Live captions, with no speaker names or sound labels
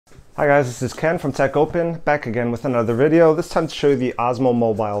Hi guys, this is Ken from Tech Open, back again with another video. This time to show you the Osmo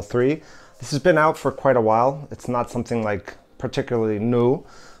Mobile 3. This has been out for quite a while. It's not something like particularly new,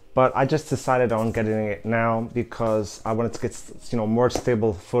 but I just decided on getting it now because I wanted to get more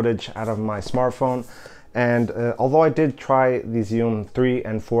stable footage out of my smartphone. And although I did try the Zoom 3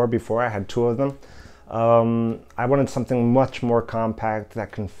 and 4 before, I had two of them. I wanted something much more compact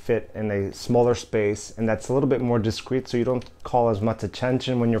that can fit in a smaller space and that's a little bit more discreet, so you don't call as much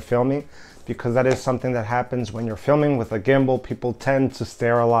attention when you're filming, because that is something that happens when you're filming with a gimbal. People tend to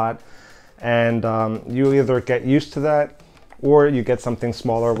stare a lot, and you either get used to that or you get something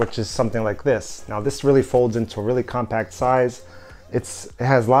smaller, which is something like this. Now this really folds into a really compact size. It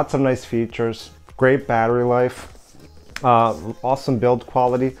has lots of nice features, great battery life, awesome build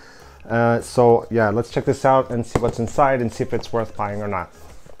quality. So yeah, let's check this out and see what's inside and see if it's worth buying or not.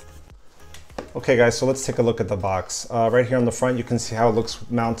 Okay guys, so let's take a look at the box. Right here on the front you can see how it looks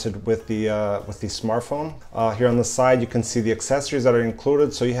mounted with the smartphone. Here on the side you can see the accessories that are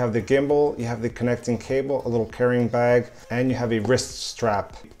included. So you have the gimbal, you have the connecting cable, a little carrying bag, and you have a wrist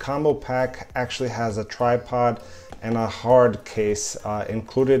strap. Combo pack actually has a tripod and a hard case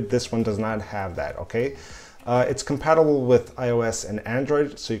included. This one does not have that, okay? It's compatible with iOS and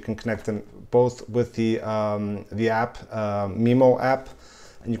Android, so you can connect them both with the app, Mimo app,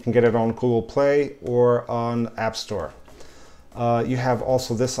 and you can get it on Google Play or on App Store. You have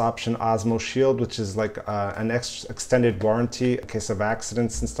also this option, Osmo Shield, which is like an extended warranty in case of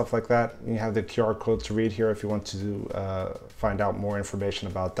accidents and stuff like that. You have the QR code to read here if you want to find out more information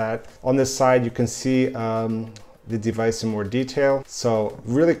about that. On this side you can see the device in more detail. So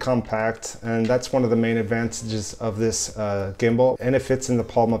really compact, and that's one of the main advantages of this gimbal, and it fits in the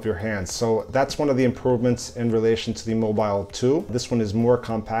palm of your hand. So that's one of the improvements in relation to the Mobile 2. This one is more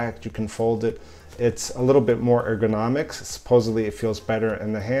compact, you can fold it. It's a little bit more ergonomic. Supposedly it feels better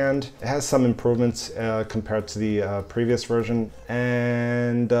in the hand. It has some improvements compared to the previous version.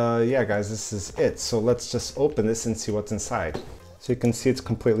 And yeah guys, this is it. So let's just open this and see what's inside. So you can see it's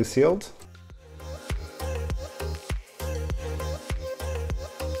completely sealed.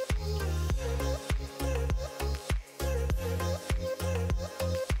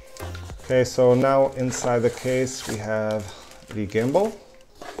 Okay, so now inside the case we have the gimbal,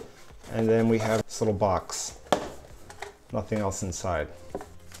 and then we have this little box. Nothing else inside.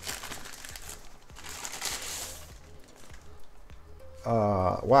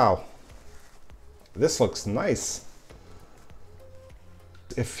 Wow, this looks nice.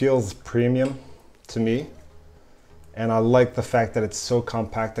 It feels premium to me, and I like the fact that it's so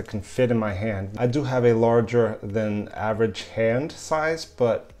compact it can fit in my hand. I do have a larger than average hand size,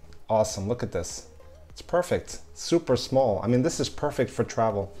 but awesome, look at this. It's perfect, super small. I mean, this is perfect for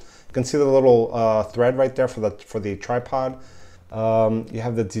travel. You can see the little thread right there for the tripod. You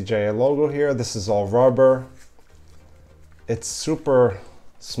have the DJI logo here. This is all rubber. It's super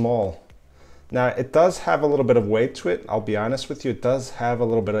small. Now it does have a little bit of weight to it. I'll be honest with you, it does have a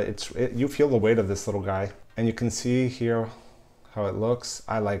little bit of, you feel the weight of this little guy. And you can see here how it looks.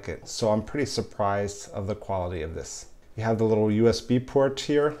 I like it. So I'm pretty surprised of the quality of this. You have the little USB port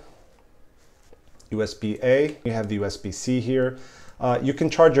here. USB-A, you have the USB-C here. You can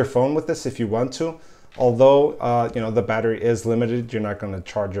charge your phone with this if you want to, although the battery is limited. You're not going to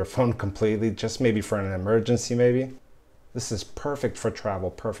charge your phone completely, just maybe for an emergency maybe. This is perfect for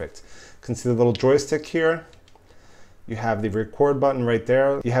travel, perfect. You can see the little joystick here. You have the record button right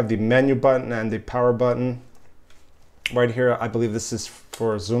there. You have the menu button and the power button. Right here, I believe this is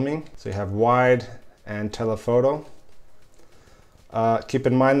for zooming. So you have wide and telephoto. Keep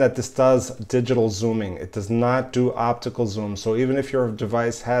in mind that this does digital zooming. It does not do optical zoom. So even if your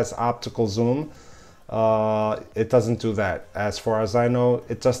device has optical zoom, it doesn't do that. As far as I know,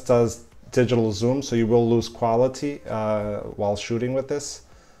 it just does digital zoom. So you will lose quality while shooting with this,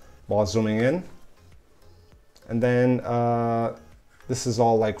 while zooming in. And then this is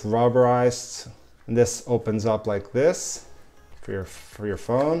all like rubberized. And this opens up like this for your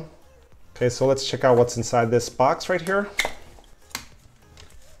phone. Okay, so let's check out what's inside this box right here.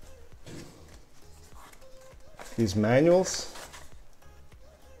 These manuals,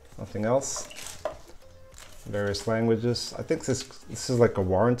 nothing else, various languages. I think this is like a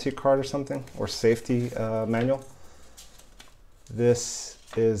warranty card or something, or safety manual. This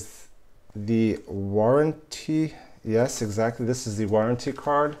is the warranty, yes, exactly, this is the warranty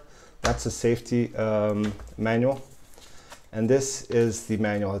card. That's a safety manual. And this is the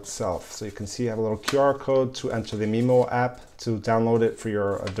manual itself. So you can see you have a little QR code to enter the Mimo app to download it for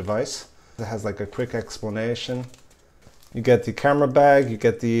your device. It has like a quick explanation. You get the camera bag, you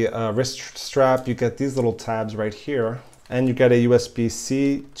get the wrist strap, you get these little tabs right here, And you get a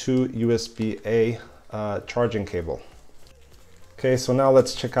USB-C to USB-A charging cable. Okay, so now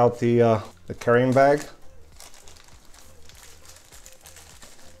let's check out the carrying bag.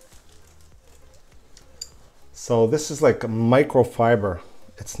 So this is like a microfiber.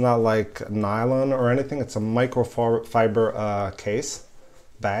 It's not like nylon or anything. It's a microfiber case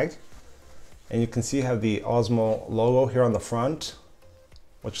bag. And you can see you have the Osmo logo here on the front,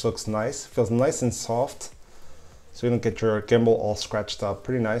 which looks nice. Feels nice and soft, so you don't get your gimbal all scratched up.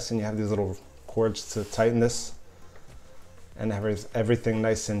 Pretty nice. And you have these little cords to tighten this and have everything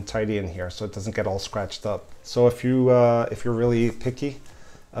nice and tidy in here so it doesn't get all scratched up. So if you're really picky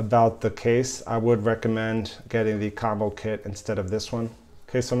about the case, I would recommend getting the combo kit instead of this one.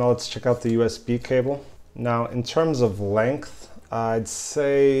 Okay, so now let's check out the USB cable. Now in terms of length, I'd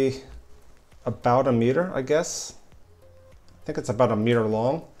say about a meter, I guess. I think it's about a meter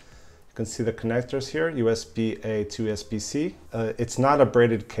long. You can see the connectors here, USB-A to USB-C. It's not a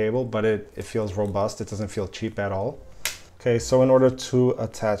braided cable, but it feels robust. It doesn't feel cheap at all. Okay, so in order to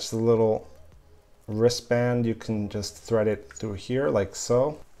attach the little wristband, you can just thread it through here like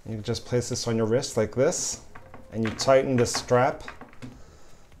so. You can just place this on your wrist like this, and you tighten the strap.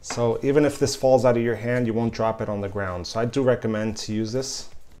 So even if this falls out of your hand, you won't drop it on the ground. So I do recommend to use this.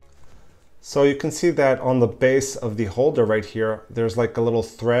 So you can see that on the base of the holder right here, there's like a little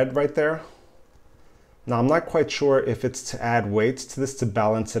thread right there. Now I'm not quite sure if it's to add weights to this to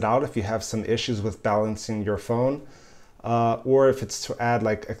balance it out if you have some issues with balancing your phone, or if it's to add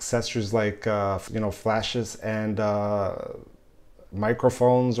like accessories like flashes and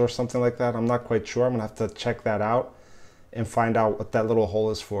microphones or something like that. I'm not quite sure. I'm gonna have to check that out and find out what that little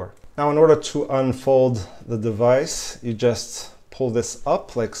hole is for. Now in order to unfold the device, you just pull this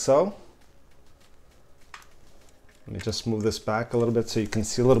up like so. Let me just move this back a little bit so you can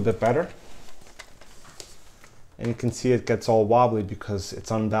see a little bit better. And you can see it gets all wobbly because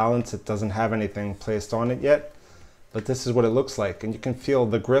it's unbalanced. It doesn't have anything placed on it yet, but this is what it looks like. And you can feel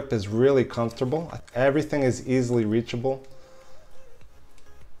the grip is really comfortable. Everything is easily reachable.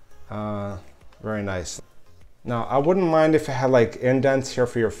 Very nice. Now I wouldn't mind if it had like indents here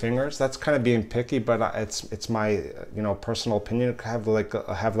for your fingers. That's kind of being picky, but it's my personal opinion. Have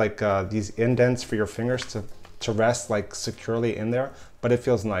these indents for your fingers to rest like securely in there, but it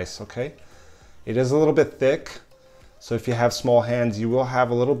feels nice. Okay, it is a little bit thick, so if you have small hands, you will have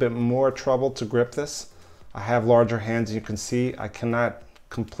a little bit more trouble to grip this. I have larger hands, you can see I cannot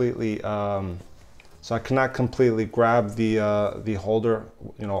completely grab the holder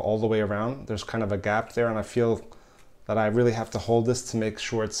all the way around. There's kind of a gap there, and I feel that I really have to hold this to make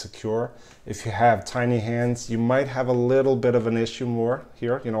sure it's secure. If you have tiny hands, you might have a little bit of an issue more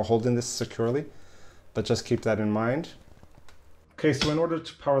here, holding this securely, but just keep that in mind. Okay, so in order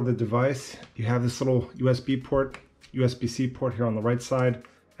to power the device, you have this little USB-C port here on the right side.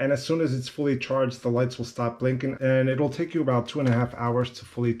 And as soon as it's fully charged, the lights will stop blinking, and it'll take you about 2.5 hours to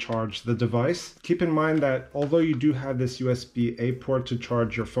fully charge the device. Keep in mind that although you do have this USB-A port to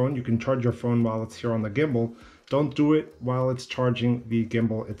charge your phone, you can charge your phone while it's here on the gimbal. Don't do it while it's charging the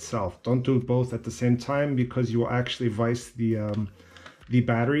gimbal itself. Don't do both at the same time, because you will actually vice the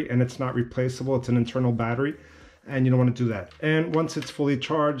battery, and it's not replaceable. It's an internal battery, and you don't want to do that. And once it's fully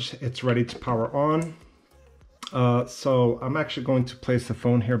charged, it's ready to power on. So I'm actually going to place the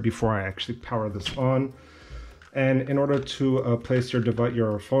phone here before I actually power this on. And in order to place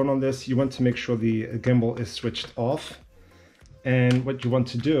your phone on this, you want to make sure the gimbal is switched off. And what you want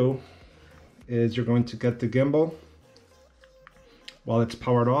to do is you're going to get the gimbal while it's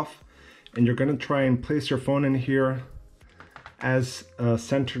powered off, and you're going to try and place your phone in here as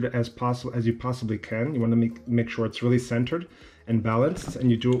centered as possible, as you possibly can. You want to make sure it's really centered and balanced,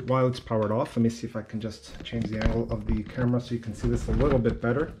 and you do it while it's powered off. Let me see if I can just change the angle of the camera so you can see this a little bit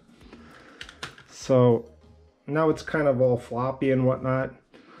better. So now it's kind of all floppy and whatnot,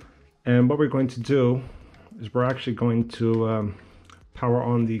 and what we're going to do is we're actually going to power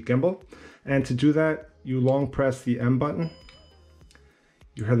on the gimbal. And to do that, you long press the M button.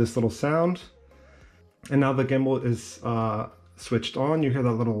 You hear this little sound, and now the gimbal is switched on. You hear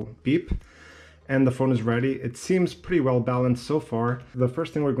that little beep, and the phone is ready. It seems pretty well balanced so far. The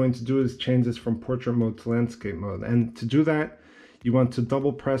first thing we're going to do is change this from portrait mode to landscape mode. And to do that, you want to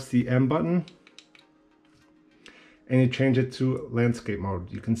double press the M button, and you change it to landscape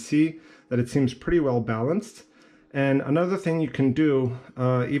mode. You can see that it seems pretty well balanced. And another thing you can do,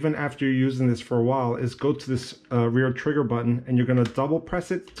 even after you're using this for a while, is go to this rear trigger button, and you're going to double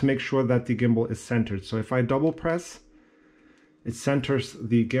press it to make sure that the gimbal is centered. So if I double press, it centers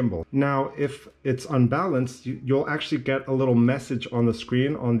the gimbal. Now, if it's unbalanced, you'll actually get a little message on the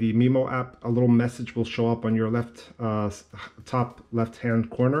screen on the Mimo app. A little message will show up on your top left-hand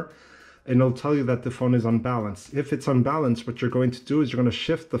corner, and it'll tell you that the phone is unbalanced. If it's unbalanced, what you're going to do is you're going to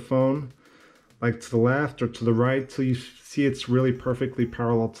shift the phone like to the left or to the right till you see it's really perfectly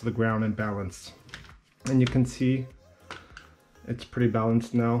parallel to the ground and balanced. And you can see it's pretty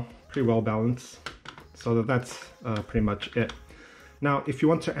balanced now, pretty well balanced. So that's pretty much it. Now, if you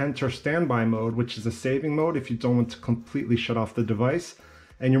want to enter standby mode, which is a saving mode, if you don't want to completely shut off the device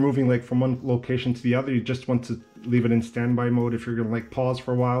and you're moving like from one location to the other, you just want to leave it in standby mode. If you're gonna like pause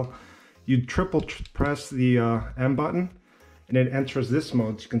for a while, you triple press the M button and it enters this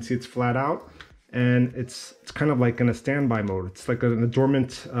mode. So you can see it's flat out and it's kind of like in a standby mode. It's like a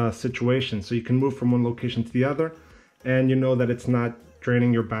dormant situation. So you can move from one location to the other and you know that it's not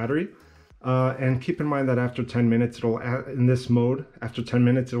draining your battery. And keep in mind that after 10 minutes, in this mode, after 10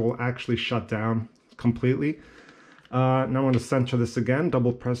 minutes, it will actually shut down completely. Now I'm going to center this again,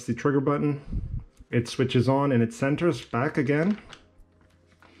 double press the trigger button. It switches on and it centers back again,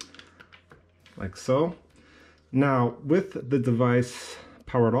 like so. Now with the device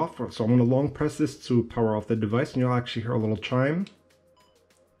powered off, so I'm going to long press this to power off the device and you'll actually hear a little chime.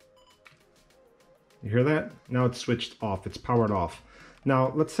 You hear that? Now it's switched off, it's powered off.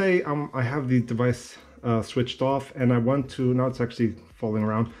 Now, let's say I have the device switched off and I want to, now it's actually falling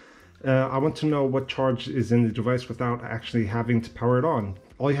around. I want to know what charge is in the device without actually having to power it on.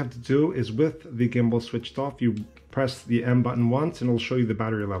 All you have to do is with the gimbal switched off, you press the M button once and it'll show you the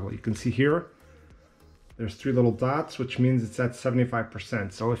battery level. You can see here, there's 3 little dots, which means it's at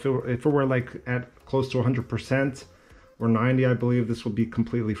 75%. So if it were like at close to 100% or 90, I believe this will be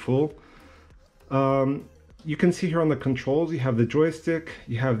completely full. You can see here on the controls, you have the joystick,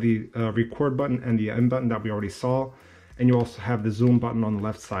 you have the record button and the M button that we already saw, and you also have the zoom button on the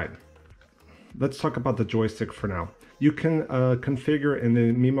left side. Let's talk about the joystick for now. You can configure in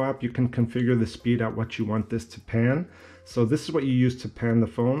the Mimo app, you can configure the speed at what you want this to pan. So this is what you use to pan the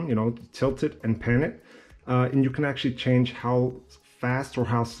phone, you know, tilt it and pan it. And you can actually change how fast or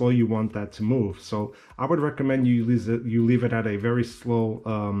how slow you want that to move. So I would recommend you leave it at a very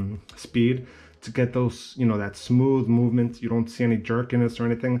slow speed, to get those, you know, that smooth movement. You don't see any jerkiness or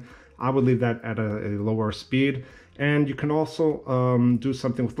anything. I would leave that at a lower speed. And you can also do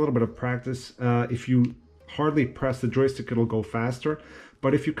something with a little bit of practice. If you hardly press the joystick, it'll go faster.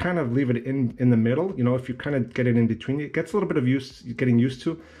 But if you kind of leave it in the middle, you know, if you kind of get it in between, it gets a little bit of getting used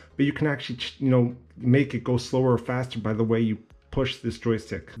to, but you can actually, you know, make it go slower or faster by the way you push this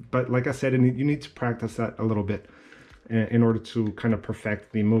joystick. But like I said, you need to practice that a little bit in order to kind of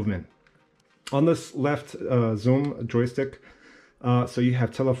perfect the movement. On this left zoom joystick, so you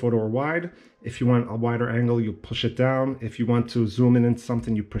have telephoto or wide. If you want a wider angle, you push it down. If you want to zoom in into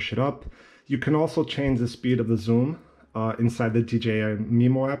something, you push it up. You can also change the speed of the zoom inside the DJI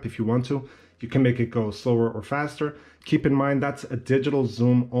Mimo app if you want to. You can make it go slower or faster. Keep in mind that's a digital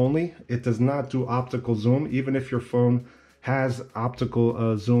zoom only. It does not do optical zoom. Even if your phone has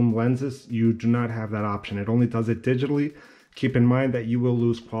optical zoom lenses, you do not have that option. It only does it digitally. Keep in mind that you will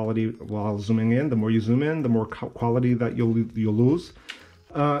lose quality while zooming in. The more you zoom in, the more quality that you'll lose.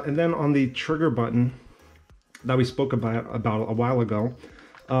 And then on the trigger button that we spoke about a while ago,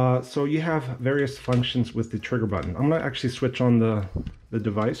 so you have various functions with the trigger button. I'm gonna actually switch on the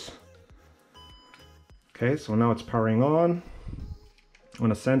device. Okay, so now it's powering on. I'm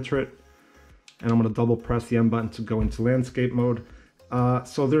gonna center it, and I'm gonna double press the M button to go into landscape mode.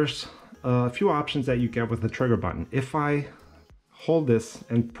 So there's a few options that you get with the trigger button. If I hold this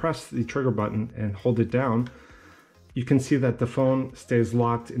and press the trigger button and hold it down, you can see that the phone stays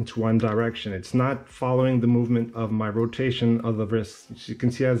locked into one direction. It's not following the movement of my rotation of the wrist. As you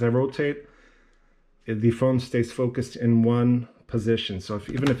can see, as I rotate, the phone stays focused in one position. So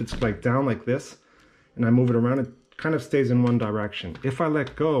even if it's like down like this and I move it around, it kind of stays in one direction. If I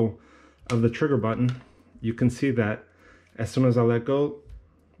let go of the trigger button, you can see that as soon as I let go,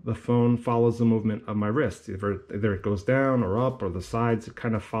 the phone follows the movement of my wrist. Either it goes down or up or the sides, it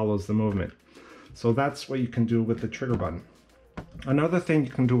kind of follows the movement. So that's what you can do with the trigger button. Another thing you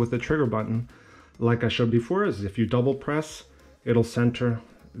can do with the trigger button, like I showed before, is if you double press, it'll center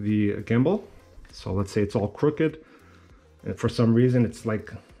the gimbal. So let's say it's all crooked, and for some reason it's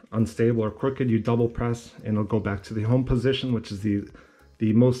like unstable or crooked, you double press and it'll go back to the home position, which is the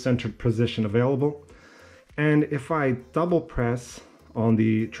most centered position available. And if I double press on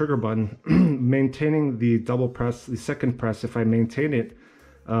the trigger button, maintaining the double press, the second press, if I maintain it,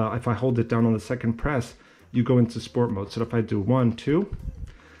 if I hold it down on the second press, you go into sport mode. So if I do 1, 2,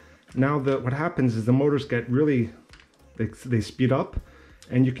 now what happens is the motors get really they speed up,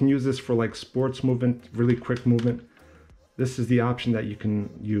 and you can use this for like sports movement, really quick movement. This is the option that you can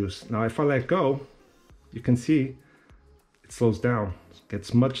use. Now if I let go, you can see it slows down. It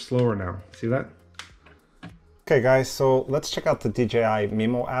gets much slower now. See that? Okay guys, so let's check out the DJI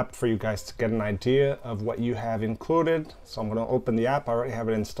Mimo app for you guys to get an idea of what you have included. So I'm going to open the app. I already have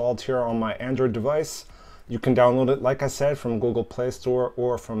it installed here on my Android device. You can download it, like I said, from Google Play Store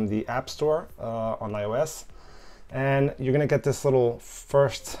or from the App Store on iOS. And you're going to get this little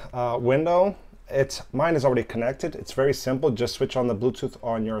first window. Mine is already connected. It's very simple. Just switch on the Bluetooth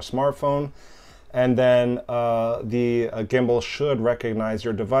on your smartphone, and then the gimbal should recognize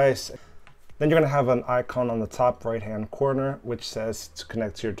your device. Then you're going to have an icon on the top right hand corner which says to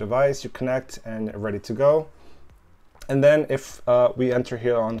connect to your device. You connect and you're ready to go. And then if we enter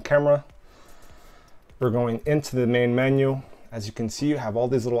here on camera, we're going into the main menu. As you can see, you have all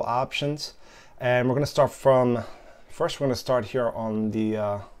these little options, and we're going to start from first. We're going to start here on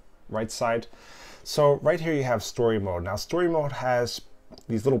the right side. So right here you have story mode. Now story mode has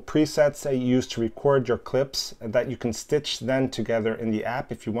these little presets that you use to record your clips that you can stitch then together in the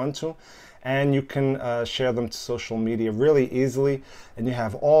app if you want to, and you can share them to social media really easily. And you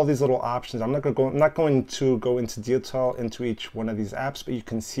have all these little options. I'm not going to go into detail into each one of these apps, but you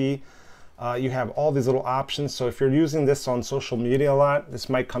can see you have all these little options. So if you're using this on social media a lot, this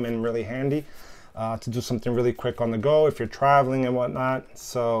might come in really handy to do something really quick on the go if you're traveling and whatnot.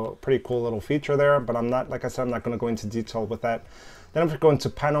 So pretty cool little feature there, but I'm not, like I said, I'm not going to go into detail with that. Then if we go into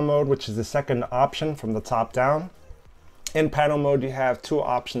panel mode, which is the second option from the top down. In panel mode, you have two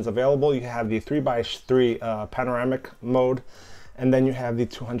options available. You have the 3x3 panoramic mode, and then you have the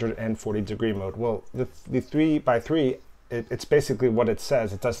 240-degree mode. Well, the 3x3, it's basically what it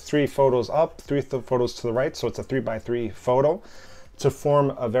says. It does 3 photos up, 3 photos to the right, so it's a 3x3 photo to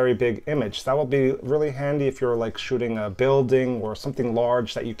form a very big image. That will be really handy if you're like shooting a building or something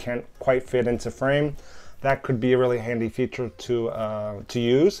large that you can't quite fit into frame. That could be a really handy feature to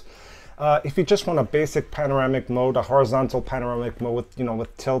use. If you just want a basic panoramic mode, a horizontal panoramic mode with,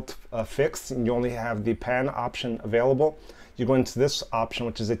 with tilt fixed, and you only have the pan option available, you go into this option,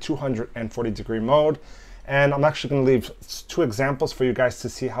 which is a 240-degree mode. And I'm actually going to leave 2 examples for you guys to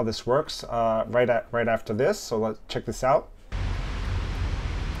see how this works right after this. So let's check this out.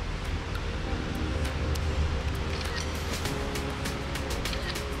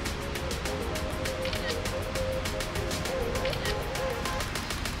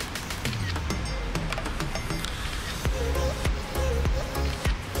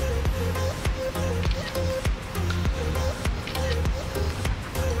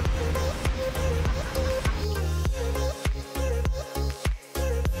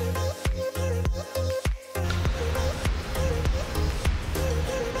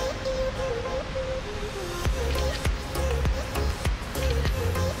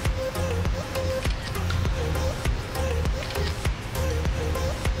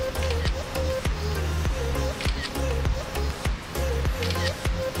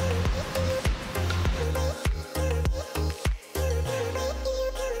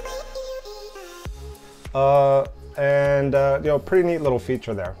 Pretty neat little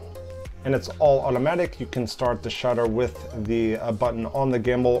feature there. And it's all automatic. You can start the shutter with the button on the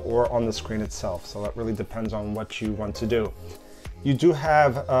gimbal or on the screen itself. So that really depends on what you want to do. You do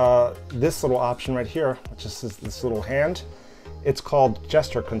have this little option right here, which is this little hand. It's called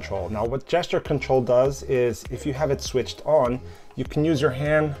gesture control. Now what gesture control does is if you have it switched on, you can use your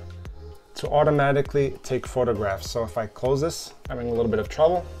hand to automatically take photographs. So if I close this, I'm having a little bit of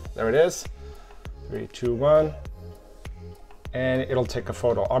trouble. There it is. 3, 2, 1. And it'll take a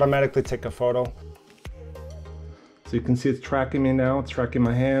photo, automatically take a photo. So you can see it's tracking me now, it's tracking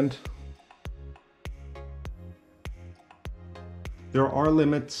my hand. There are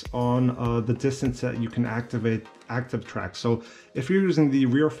limits on the distance that you can activate active track. So if you're using the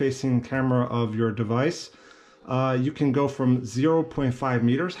rear facing camera of your device, you can go from 0.5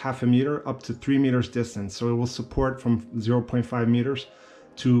 meters, half a meter, up to 3 meters distance. So it will support from 0.5 meters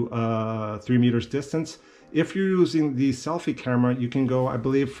to 3 meters distance. If you're using the selfie camera, you can go, I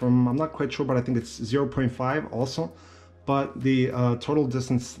believe, from, I'm not quite sure, but I think it's 0.5 also. But the total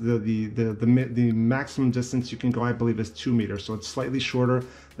distance, the maximum distance you can go, I believe, is 2 meters. So it's slightly shorter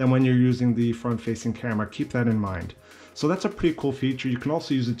than when you're using the front-facing camera. Keep that in mind. So that's a pretty cool feature. You can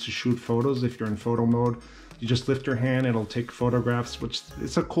also use it to shoot photos if you're in photo mode. You just lift your hand, it'll take photographs, which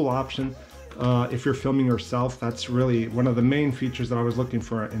it's a cool option. If you're filming yourself, that's really one of the main features that I was looking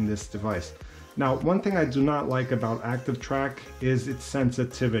for in this device. Now, one thing I do not like about Active Track is its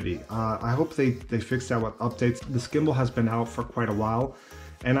sensitivity. I hope they fix that with updates. This gimbal has been out for quite a while,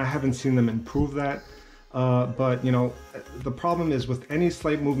 and I haven't seen them improve that. But you know, the problem is with any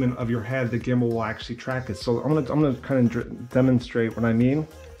slight movement of your head, the gimbal will actually track it. So I'm gonna kind of demonstrate what I mean.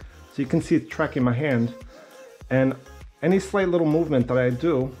 So you can see it tracking my hand, and any slight little movement that I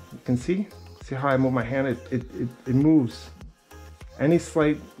do, you can see how I move my hand, it moves. Any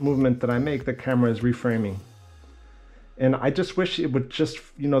slight movement that I make, the camera is reframing. And I just wish it would just,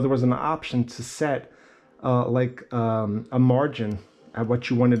 you know, there was an option to set a margin at what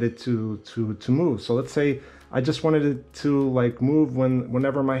you wanted it to move. So let's say I just wanted it to like move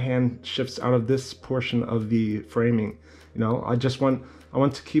whenever my hand shifts out of this portion of the framing. You know, I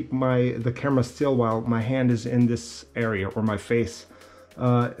want to keep the camera still while my hand is in this area, or my face.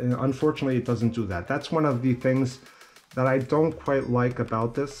 And unfortunately, it doesn't do that. That's one of the things that I don't quite like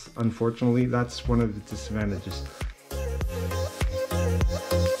about this. Unfortunately, that's one of the disadvantages.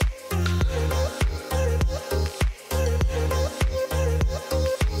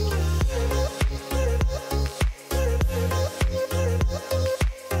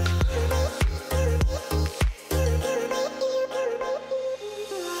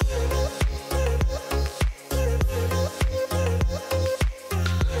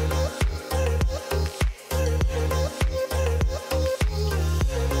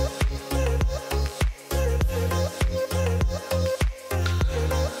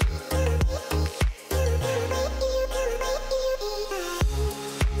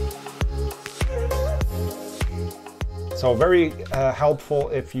 So very helpful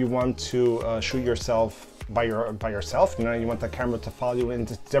if you want to shoot yourself by yourself. You know, you want the camera to follow you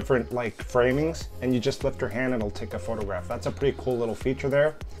into different like framings, and you just lift your hand and it'll take a photograph. That's a pretty cool little feature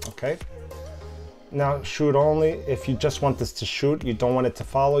there. Okay. Now shoot only. If you just want this to shoot, you don't want it to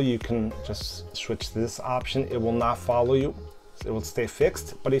follow, you can just switch to this option. It will not follow you. It will stay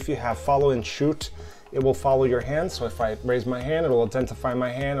fixed. But if you have follow and shoot, it will follow your hand. So if I raise my hand, it'll identify my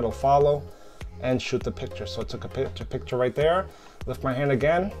hand, it'll follow and shoot the picture. So it took a picture right there. Lift my hand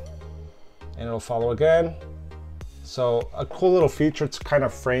again and it'll follow again. So a cool little feature to kind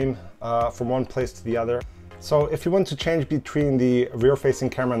of frame from one place to the other. So if you want to change between the rear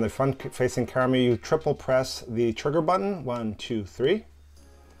facing camera and the front facing camera, you triple press the trigger button, 1, 2, 3.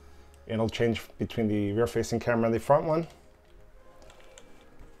 It'll change between the rear facing camera and the front one.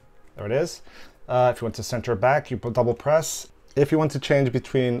 There it is. If you want to center it back, you double press. If you want to change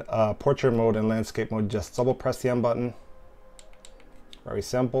between portrait mode and landscape mode, just double press the M button. Very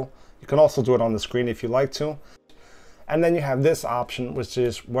simple. You can also do it on the screen if you like to. And then you have this option, which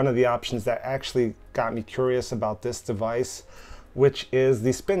is one of the options that actually got me curious about this device, which is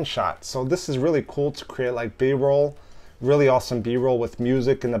the spin shot. So this is really cool to create like B-roll, really awesome B-roll with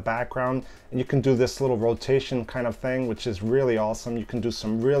music in the background. And you can do this little rotation kind of thing, which is really awesome. You can do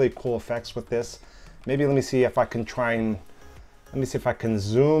some really cool effects with this. Maybe let me see if I can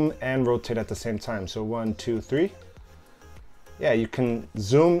zoom and rotate at the same time. So 1, 2, 3. Yeah, you can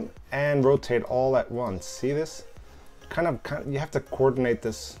zoom and rotate all at once. See this? Kind of, you have to coordinate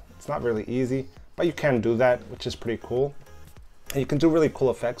this. It's not really easy, but you can do that, which is pretty cool. And you can do really cool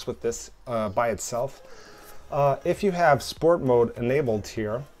effects with this by itself. If you have sport mode enabled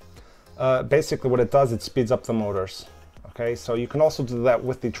here, basically what it does, it speeds up the motors. Okay, so you can also do that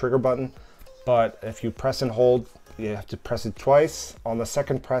with the trigger button, but if you press and hold, you have to press it twice. On the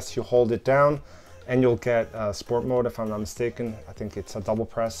second press, you hold it down and you'll get sport mode, if I'm not mistaken. I think it's a double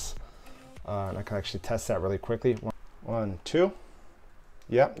press. And I can actually test that really quickly. 1, 2.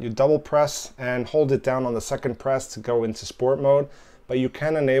 Yeah, you double press and hold it down on the second press to go into sport mode, but you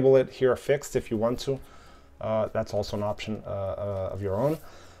can enable it here fixed if you want to. That's also an option of your own.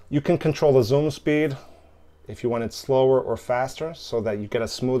 You can control the zoom speed if you want it slower or faster so that you get a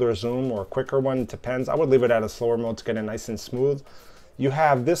smoother zoom or a quicker one. It depends. I would leave it at a slower mode to get it nice and smooth. You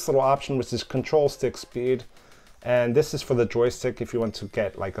have this little option, which is control stick speed. And this is for the joystick if you want to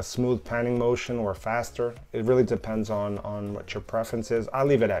get like a smooth panning motion or faster. It really depends on what your preference is. I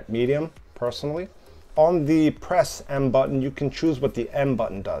leave it at medium personally. On the press M button, you can choose what the M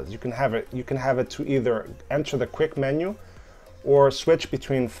button does. You can have it to either enter the quick menu or switch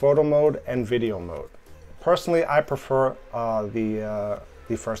between photo mode and video mode. Personally, I prefer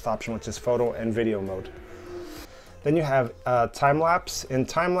the first option, which is photo and video mode. Then you have time-lapse. In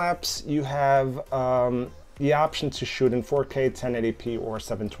time-lapse, you have the option to shoot in 4K, 1080p, or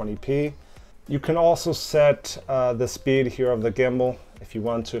 720p. You can also set the speed here of the gimbal if you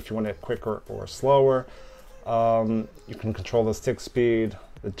want it quicker or slower. You can control the stick speed,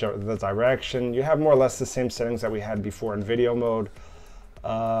 the direction. You have more or less the same settings that we had before in video mode.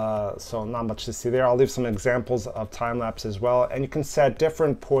 So not much to see there. I'll leave some examples of time lapse as well, and you can set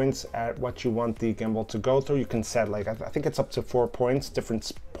different points at what you want the gimbal to go through. You can set like I think it's up to 4 points,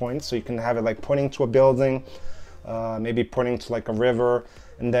 different points. So you can have it like pointing to a building, maybe pointing to like a river,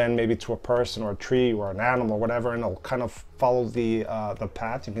 and then maybe to a person or a tree or an animal or whatever, and it'll kind of follow the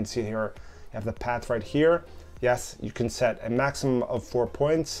path. You can see here you have the path right here. Yes, you can set a maximum of 4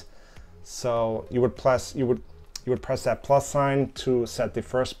 points. So you would press that plus sign to set the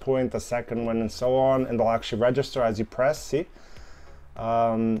first point, the second one, and so on, and they'll actually register as you press. See, if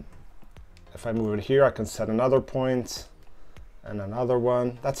I move it here, I can set another point and another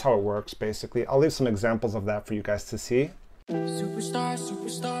one. That's how it works basically. I'll leave some examples of that for you guys to see. Superstar,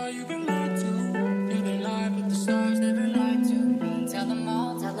 superstar, you've been lied to. You're the light, but the stars never lied to. Tell them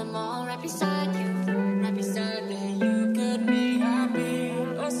all, right beside you, right beside me. You could be happy.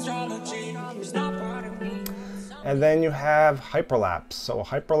 Astrology is not part of me. And then you have hyperlapse. So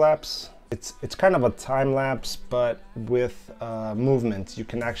hyperlapse, it's kind of a time lapse, but with movement. You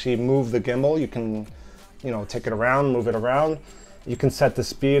can actually move the gimbal. You can, you know, take it around, move it around. You can set the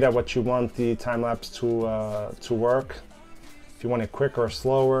speed at what you want the time lapse to work. If you want it quicker or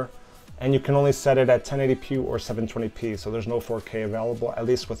slower, and you can only set it at 1080p or 720p. So there's no 4K available. At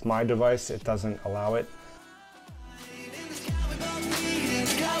least with my device, it doesn't allow it.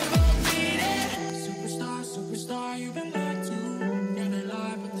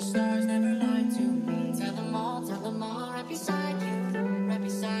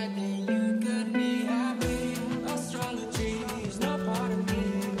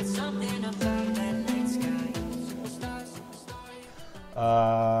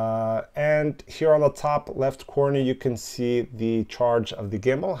 And here on the top left corner, you can see the charge of the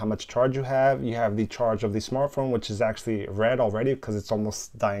gimbal, how much charge you have. You have the charge of the smartphone, which is actually red already because it's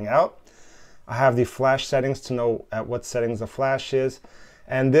almost dying out. I have the flash settings to know at what settings the flash is.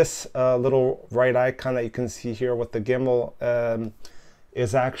 And this little right icon that you can see here with the gimbal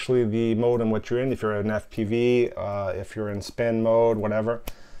is actually the mode in which you're in. If you're in FPV, if you're in spin mode, whatever.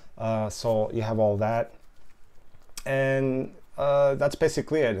 So you have all that. And that's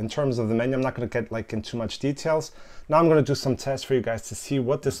basically it. In terms of the menu, I'm not going to get like in too much details. Now I'm going to do some tests for you guys to see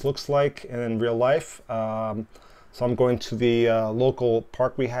what this looks like in real life. So I'm going to the local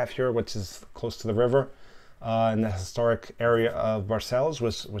park we have here, which is close to the river, in the historic area of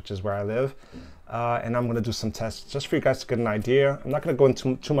Barcelos, which is where I live. And I'm going to do some tests just for you guys to get an idea. I'm not going to go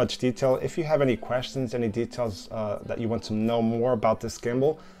into too much detail. If you have any questions, any details that you want to know more about this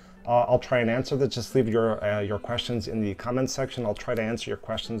gimbal, I'll try and answer that. Just leave your questions in the comments section. I'll try to answer your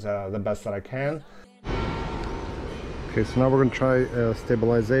questions the best that I can. Okay, so now we're going to try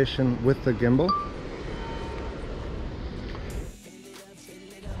stabilization with the gimbal.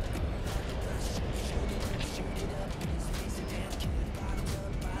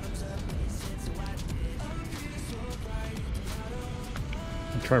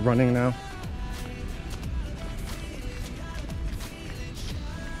 I'll try running now.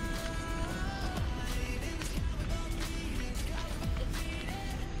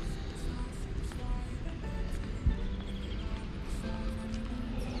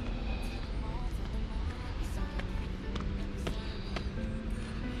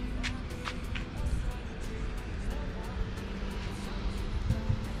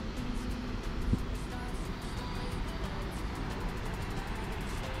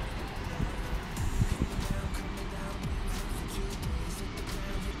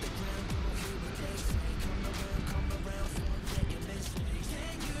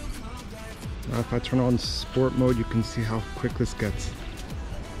 Now if I turn on sport mode, you can see how quick this gets.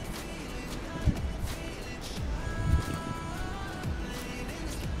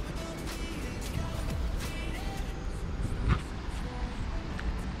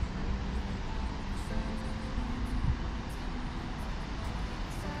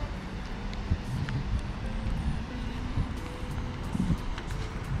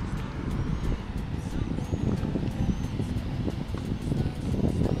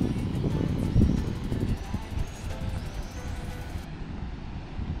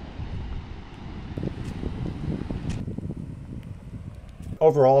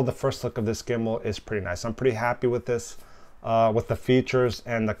 Overall, the first look of this gimbal is pretty nice. I'm pretty happy with this, with the features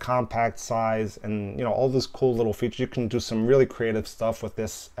and the compact size and, you know, all those cool little features. You can do some really creative stuff with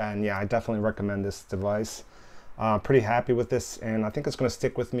this, and yeah, I definitely recommend this device. Pretty happy with this, and I think it's going to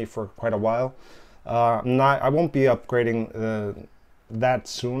stick with me for quite a while. I won't be upgrading that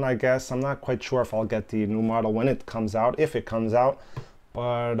soon, I guess. I'm not quite sure if I'll get the new model when it comes out, if it comes out,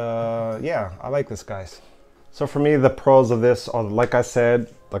 but yeah, I like this, guys. So for me, the pros of this are, like I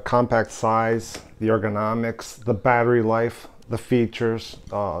said, the compact size, the ergonomics, the battery life, the features,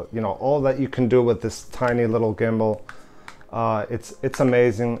 you know, all that you can do with this tiny little gimbal. It's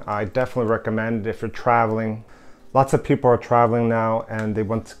amazing. I definitely recommend it if you're traveling. Lots of people are traveling now and they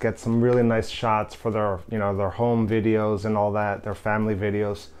want to get some really nice shots for their, you know, their home videos and all that, their family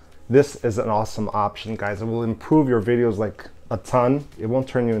videos. This is an awesome option, guys. It will improve your videos like a ton. It won't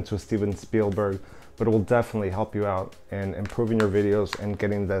turn you into a Steven Spielberg, but it will definitely help you out in improving your videos and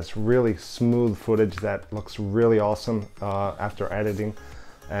getting this really smooth footage that looks really awesome after editing.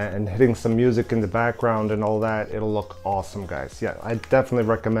 And hitting some music in the background and all that, it'll look awesome, guys. Yeah, I definitely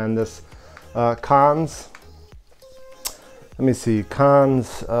recommend this. Cons, let me see,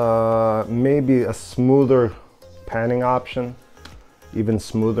 cons, maybe a smoother panning option, even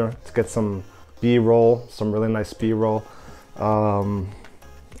smoother, to get some B-roll, some really nice B-roll.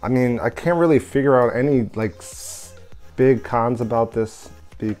 I mean, I can't really figure out any like big cons about this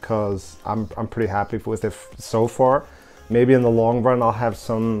because I'm pretty happy with it so far. Maybe in the long run I'll have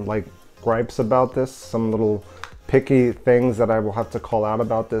some like gripes about this, some little picky things that I will have to call out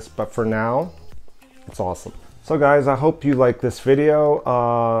about this, but for now, it's awesome. So guys, I hope you like this video.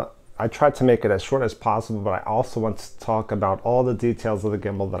 I tried to make it as short as possible, but I also want to talk about all the details of the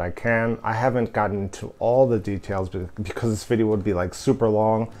gimbal that I can. I haven't gotten into all the details because this video would be like super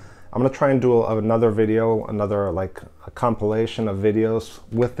long. I'm gonna try and do another video, another like a compilation of videos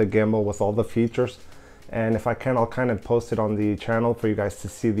with the gimbal, with all the features. And if I can, I'll kind of post it on the channel for you guys to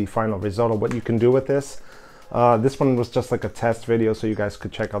see the final result of what you can do with this. This one was just like a test video so you guys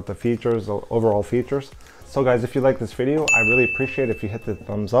could check out the features, the overall features. So guys, if you like this video, I really appreciate it if you hit the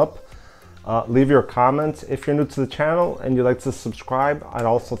thumbs up. Leave your comments. If you're new to the channel and you'd like to subscribe, I'd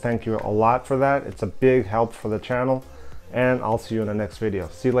also thank you a lot for that. It's a big help for the channel. And I'll see you in the next video.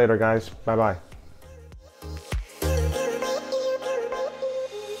 See you later, guys. Bye-bye.